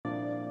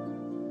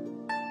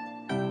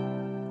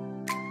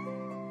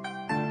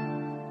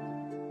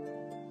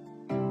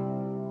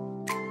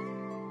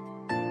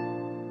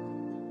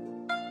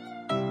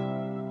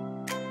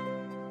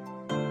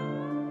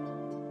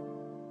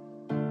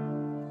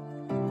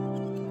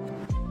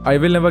I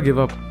will never give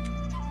up.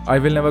 I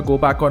will never go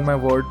back on my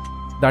word.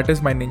 That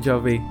is my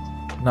ninja way.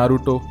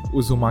 Naruto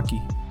Uzumaki.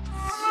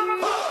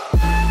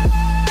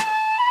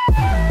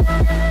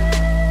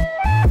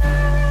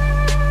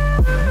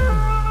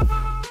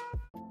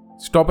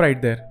 Stop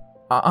right there.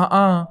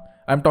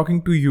 I'm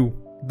talking to you,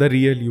 the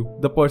real you,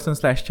 the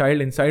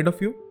person/child inside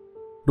of you.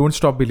 Don't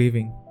stop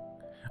believing.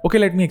 Okay,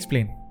 let me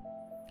explain.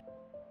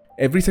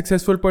 Every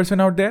successful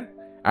person out there,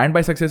 and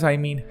by success I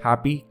mean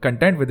happy,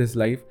 content with his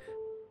life,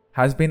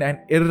 has been an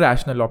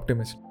irrational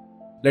optimist.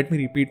 Let me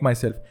repeat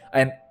myself.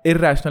 An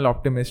irrational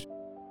optimist.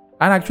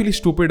 And actually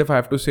stupid if I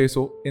have to say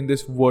so in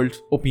this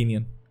world's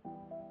opinion.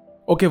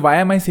 Okay, why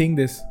am I saying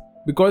this?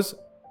 Because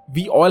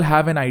we all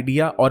have an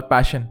idea or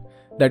passion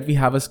that we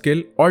have a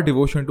skill or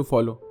devotion to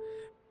follow.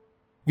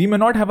 We may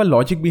not have a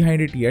logic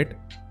behind it yet,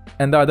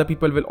 and the other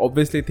people will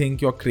obviously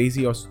think you're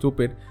crazy or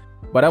stupid,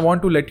 but I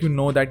want to let you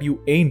know that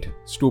you ain't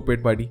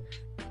stupid, buddy.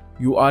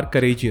 You are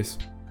courageous.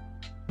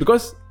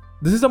 Because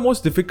this is the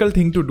most difficult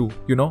thing to do,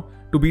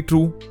 to be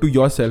true to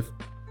yourself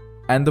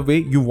and the way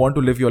you want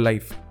to live your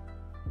life.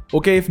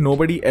 Okay, if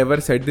nobody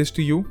ever said this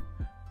to you,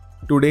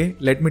 today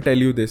let me tell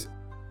you this.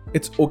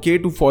 It's okay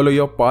to follow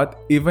your path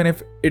even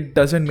if it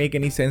doesn't make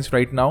any sense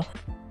right now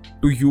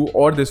to you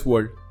or this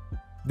world.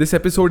 This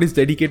episode is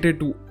dedicated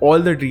to all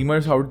the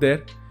dreamers out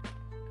there,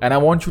 and I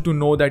want you to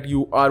know that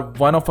you are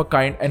one of a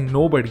kind and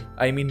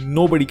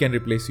nobody can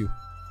replace you.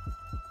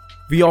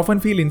 We often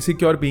feel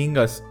insecure being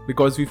us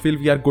because we feel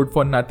we are good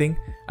for nothing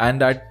and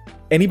that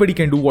anybody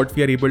can do what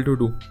we are able to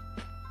do.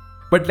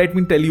 But let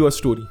me tell you a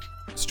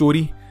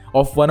story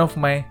of one of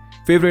my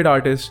favorite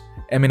artists,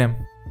 Eminem.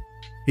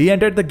 He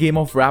entered the game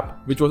of rap,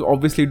 which was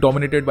obviously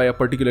dominated by a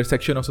particular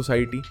section of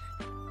society.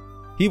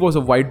 He was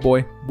a white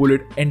boy,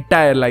 bullied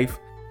entire life,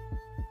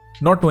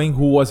 not knowing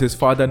who was his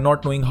father,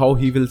 not knowing how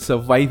he will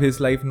survive his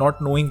life,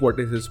 not knowing what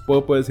is his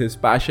purpose, his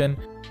passion,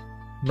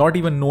 not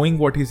even knowing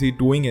what is he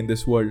doing in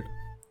this world.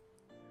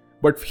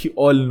 But we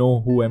all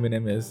know who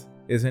Eminem is,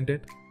 isn't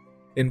it?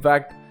 In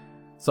fact,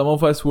 some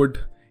of us would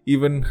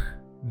even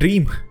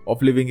dream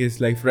of living his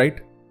life,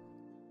 right?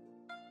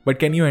 But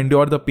can you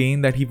endure the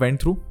pain that he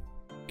went through?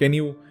 Can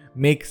you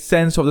make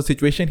sense of the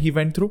situation he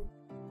went through?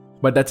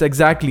 But that's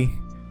exactly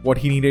what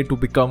he needed to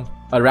become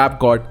a rap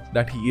god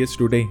that he is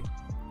today.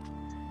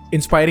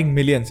 Inspiring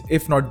millions,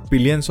 if not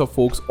billions of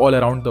folks all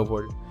around the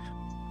world.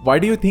 Why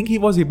do you think he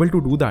was able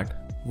to do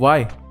that?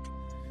 Why?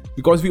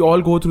 Because we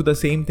all go through the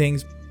same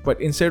things,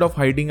 but instead of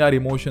hiding our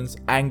emotions,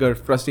 anger,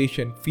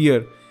 frustration,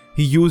 fear,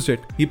 he used it.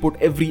 He put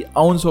every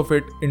ounce of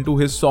it into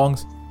his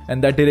songs,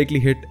 and that directly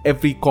hit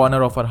every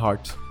corner of our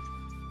hearts.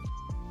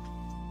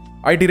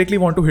 I directly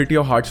want to hit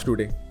your hearts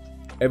today.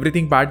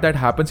 Everything bad that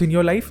happens in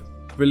your life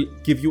will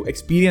give you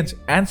experience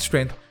and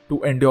strength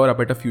to endure a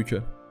better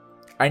future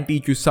and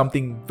teach you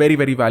something very,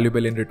 very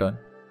valuable in return.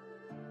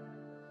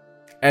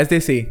 As they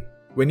say,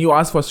 when you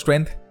ask for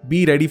strength,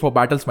 be ready for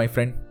battles, my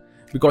friend,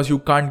 because you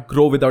can't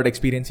grow without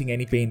experiencing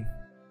any pain.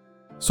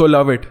 So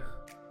love it.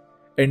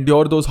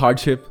 Endure those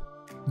hardships.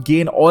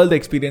 Gain all the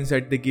experience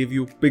that they give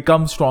you.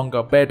 Become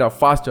stronger, better,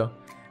 faster,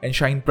 and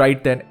shine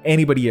bright than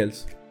anybody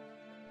else.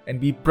 And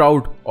be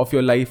proud of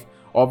your life,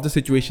 of the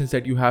situations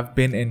that you have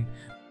been in,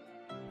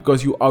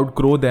 because you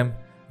outgrow them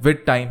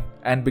with time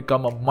and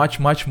become a much,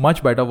 much,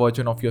 much better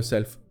version of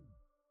yourself.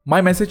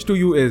 My message to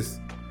you is,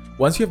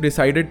 once you have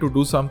decided to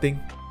do something,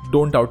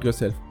 don't doubt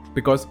yourself,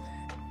 because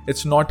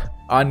it's not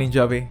our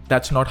ninja way.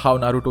 That's not how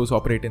Narutos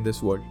operate in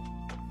this world.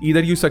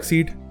 Either you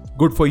succeed,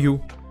 good for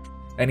you,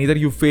 and either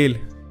you fail,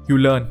 you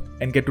learn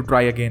and get to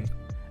try again.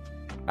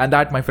 And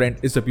that, my friend,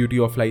 is the beauty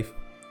of life.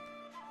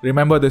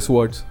 Remember these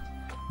words.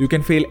 You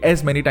can fail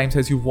as many times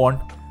as you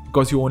want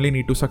because you only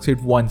need to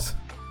succeed once.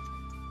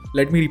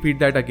 Let me repeat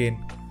that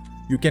again.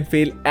 You can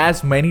fail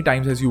as many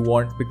times as you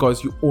want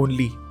because you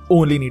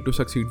only need to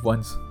succeed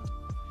once.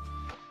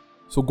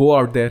 So go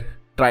out there,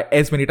 try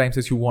as many times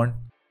as you want,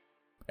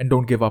 and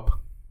don't give up.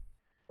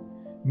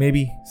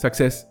 Maybe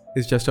success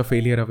is just a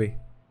failure away.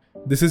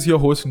 This is your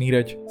host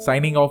Neeraj,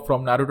 signing off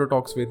from Naruto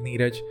Talks with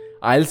Neeraj.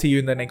 I'll see you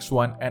in the next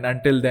one, and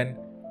until then,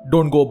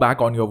 don't go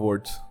back on your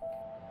words.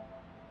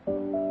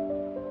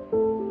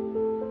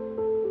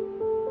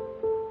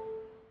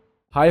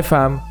 Hi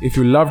fam, if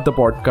you loved the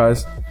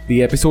podcast,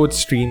 the episodes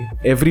stream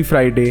every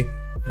Friday.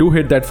 Do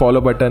hit that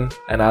follow button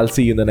and I'll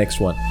see you in the next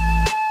one.